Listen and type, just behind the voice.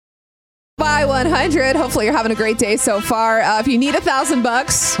Y100. Hopefully you're having a great day so far. If you need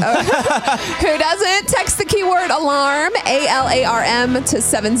 $1,000, who doesn't? Text the keyword alarm, ALARM, to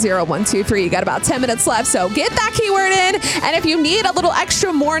 70123. You got about 10 minutes left, so get that keyword in. And if you need a little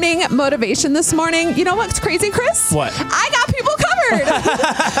extra morning motivation this morning, you know what's crazy, Chris? What? I got people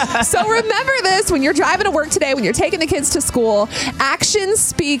covered. So remember this when you're driving to work today, when you're taking the kids to school, actions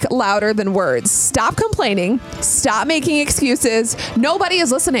speak louder than words. Stop complaining. Stop making excuses. Nobody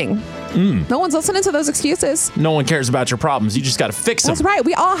is listening. No one's listening to those excuses. No one cares about your problems. You just got to fix them. That's right.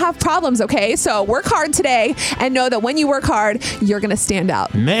 We all have problems, okay? So work hard today and know that when you work hard, you're going to stand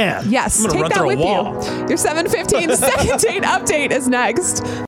out. Man. Yes. I'm going to run Take that through a with wall. you. Your 7:15 second date update is next.